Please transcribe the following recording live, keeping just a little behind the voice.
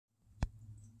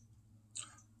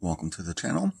Welcome to the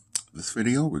channel. This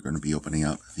video we're going to be opening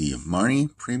up the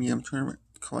Marnie Premium Tournament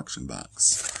Collection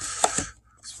box.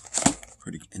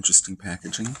 Pretty interesting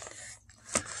packaging.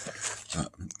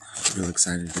 Really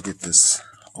excited to get this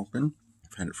open.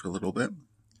 I've had it for a little bit.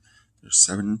 There's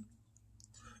 7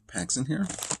 packs in here.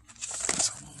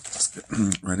 So we'll just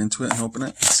get right into it and open it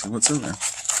and see what's in there.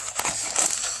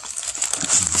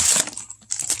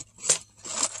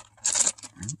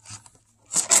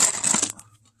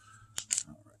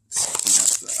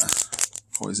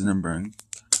 Poison and burn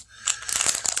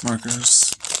markers,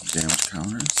 damage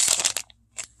counters.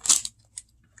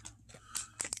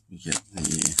 We get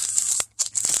the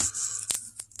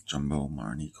jumbo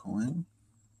Marnie coin.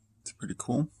 It's pretty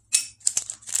cool.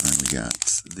 And then we got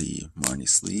the Marnie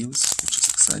sleeves, which is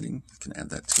exciting. I can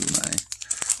add that to my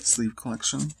sleeve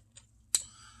collection.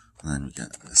 And then we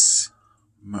got this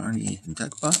Marnie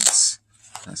deck box.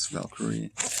 Nice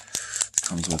Valkyrie. It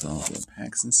comes with all the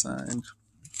packs inside.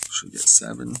 Should get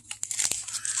 7.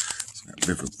 So we got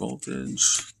River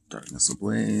Voltage, Darkness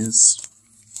Ablaze,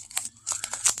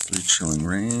 3 Chilling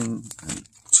Rain, and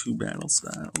 2 Battle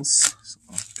Styles. So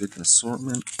good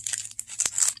assortment.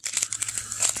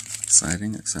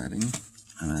 Exciting, exciting.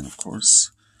 And then of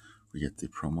course we get the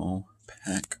promo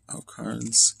pack out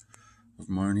cards of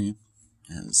Marnie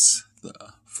as the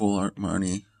full art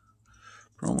Marnie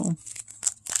promo.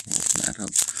 We'll open that up.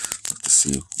 Look to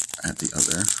see at the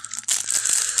other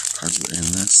cards that are in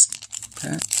this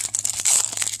pack.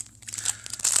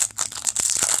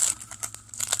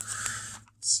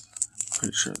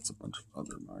 Pretty sure it's a bunch of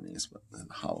other Marnies, but the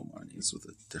hollow Marnies with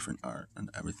a different art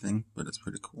and everything, but it's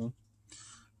pretty cool.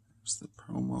 There's the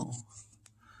promo,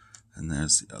 and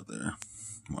there's the other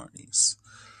Marnies.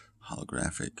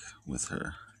 Holographic with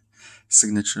her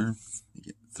signature. You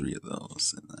get 3 of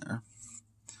those in there.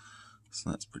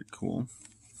 So that's pretty cool.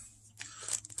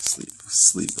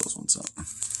 Sleeve those ones up.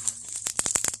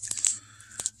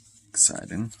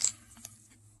 Exciting.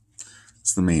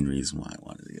 It's the main reason why I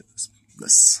wanted to get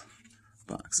this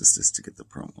box, is just to get the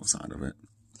promos out of it.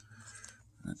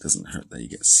 And it doesn't hurt that you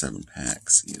get 7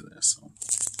 packs either, so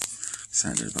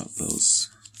excited about those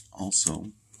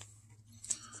also.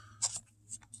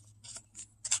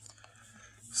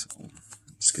 So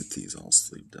let's get these all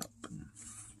sleeved up and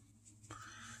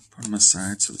put them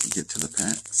aside so we can get to the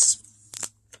packs.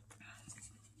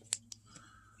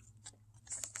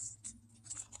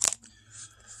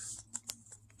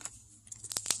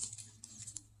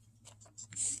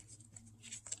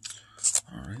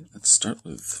 Alright, let's start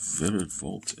with Vivid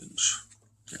Voltage.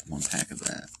 Get 1 pack of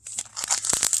that.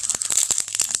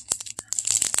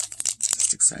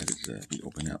 Just excited to be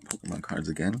opening up Pokemon cards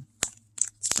again.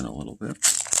 It's been a little bit.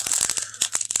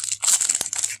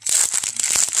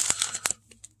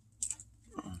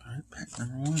 Alright, pack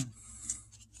number 1.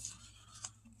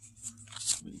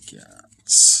 We got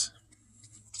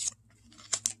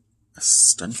a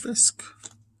Stunfisk,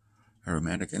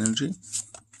 Aromatic Energy,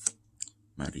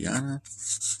 Mariana,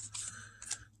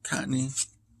 Cottony,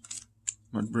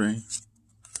 Mudbray,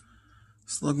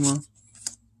 Slugma,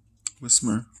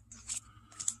 Whismur,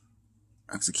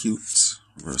 Execute,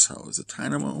 Reverse Hollow is a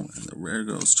Dynamo, and the rare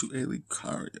goes to a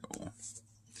Lucario.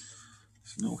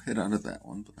 There's no hit out of that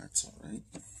one, but that's alright.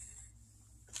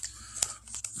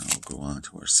 Now we'll go on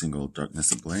to our single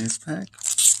Darkness Ablaze pack.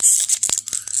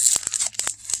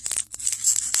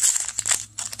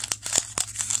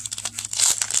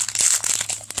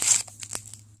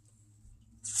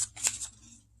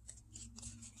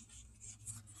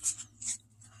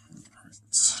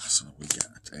 So we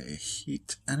got a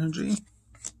Heat Energy,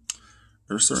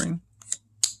 Ursaring,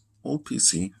 Old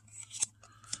PC,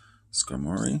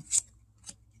 Skarmory,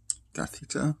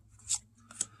 Gothita,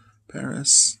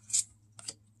 Paris,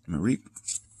 Mareep,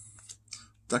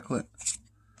 Ducklet,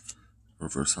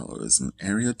 Reverse Hollow is an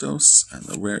Ariados, and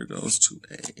the rare goes to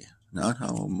a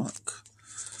non-hollow Muck.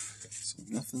 So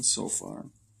nothing so far.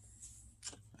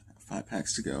 5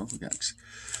 packs to go. We got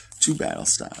 2 Battle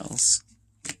Styles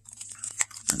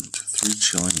and 3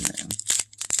 Chilling Rain.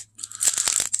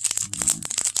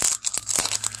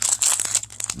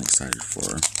 I'm excited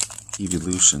for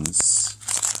Evolutions.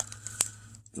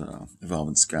 The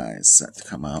Evolving Sky is set to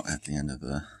come out at the end of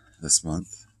this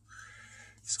month,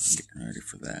 so I'm getting ready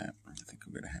for that. I think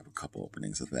I'm going to have a couple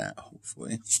openings of that,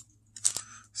 hopefully.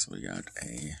 So we got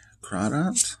a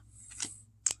Crawdont,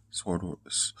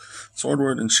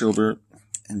 Swordward and Shieldbert,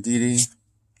 Indeedee,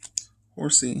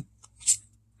 Horsey,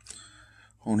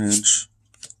 Honedge,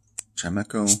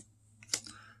 Chameco,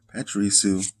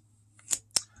 Pachirisu,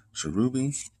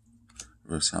 Cherubi,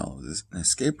 Reverse Hollow is an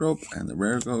Escape Rope, and the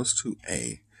rare goes to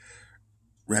a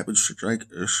Rapid Strike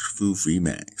Urshifu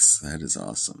VMAX. That is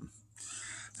awesome.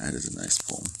 That is a nice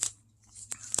pull.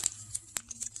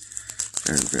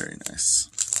 Very, very nice.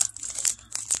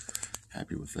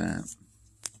 Happy with that.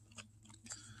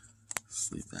 Let's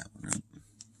leave that one up.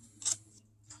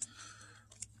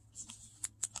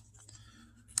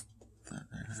 That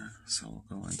there. So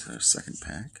we'll go into our second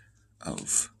pack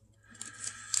of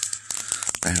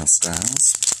Battle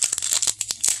Styles.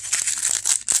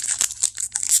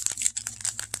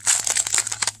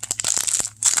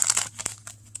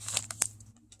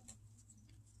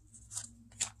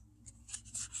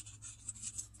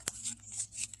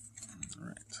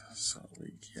 So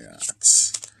we got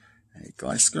a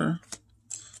Gleisker,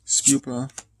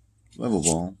 Spupa, Level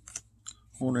Ball,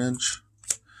 Hornedge,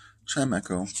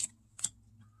 Chimecho,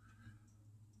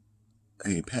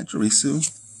 a Pachirisu,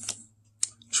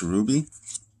 Cherubi,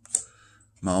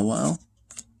 Mawile,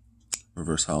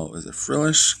 Reverse Hollow is a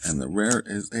Frillish, and the rare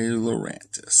is a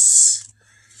Lurantis.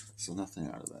 So nothing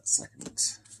out of that second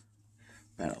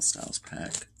Battle Styles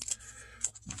pack.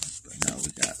 But now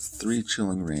we got 3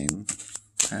 Chilling Reign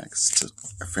packs to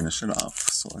finish it off.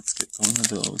 So let's get going with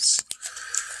those.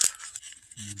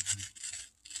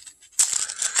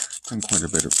 Done quite a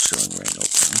bit of Chilling Reign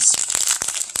openings.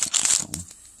 So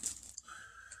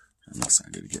I'm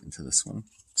excited to get into this one.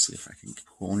 See if I can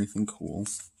pull anything cool.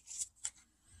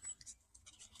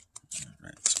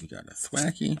 Alright, so we got a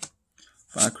Thwackey,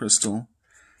 Fog Crystal,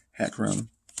 Hatram,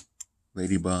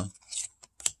 Ladybug,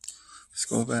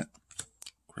 Scovet,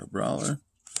 Crabrawler,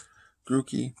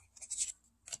 Grookey,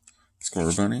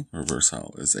 Scorbunny. Reverse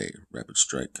Hollow is a Rapid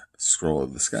Strike Scroll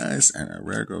of the Skies, and a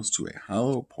rare goes to a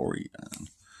Hollow Porygon.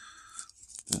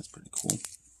 That's pretty cool.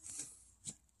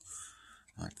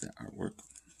 I like that artwork.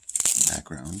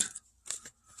 Background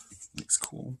looks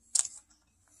cool.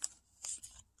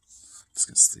 Just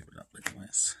gonna sleeve it up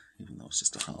anyways, even though it's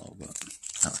just a hollow, but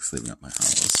I like sleeving up my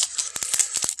hollows.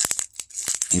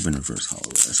 Even reverse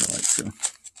hollow rares I like to.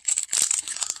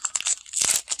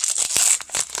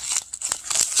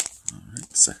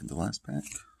 Alright, second to last pack.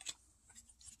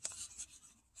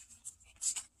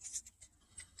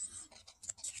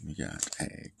 We got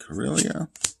a Corellia,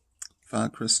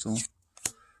 Fog Crystal,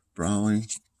 Brawly,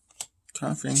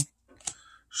 Coughing,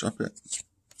 Shuppet,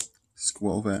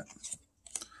 Squovet,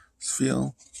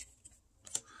 Spheal,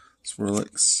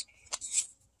 Swirlix,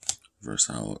 Reverse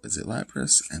Hollow is a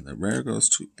Lapras, and the rare goes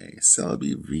to a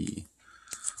Celebi V.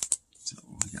 So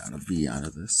we got a V out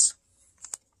of this.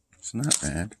 It's not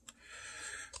bad.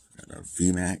 Got a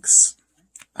VMAX,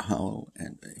 a Hollow,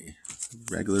 and a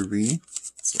regular V.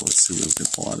 So let's see what we can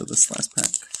pull out of this last pack.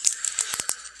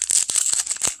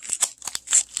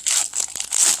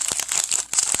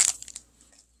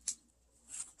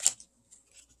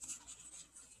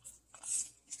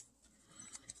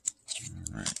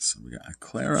 Alright, so we got a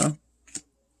Clara,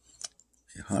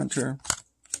 a Hunter,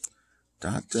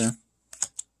 Doctor,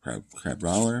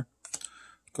 Crabrawler,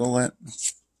 Golett,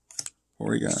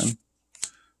 Porygon,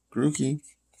 Grookey,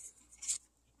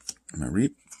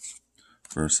 Mareep.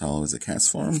 First Hollow is a Cast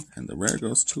Form, and the rare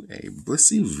goes to a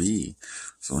Blissey V.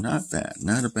 So not bad,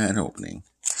 not a bad opening.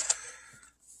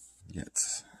 Get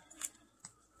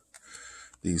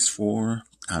these 4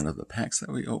 out of the packs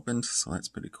that we opened, so that's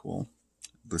pretty cool.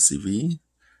 Blissey V,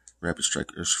 Rapid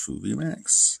Strike Urshifu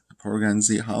VMAX, a Porygon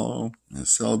Z Hollow, and a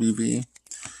Celebi V.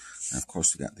 And of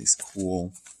course, we got these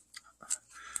cool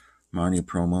Marnie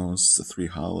promos, the 3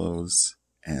 hollows,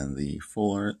 and the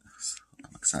full art. So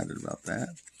I'm excited about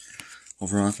that.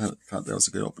 Overall, I thought that was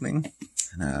a good opening.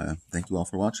 And thank you all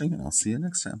for watching, and I'll see you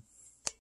next time.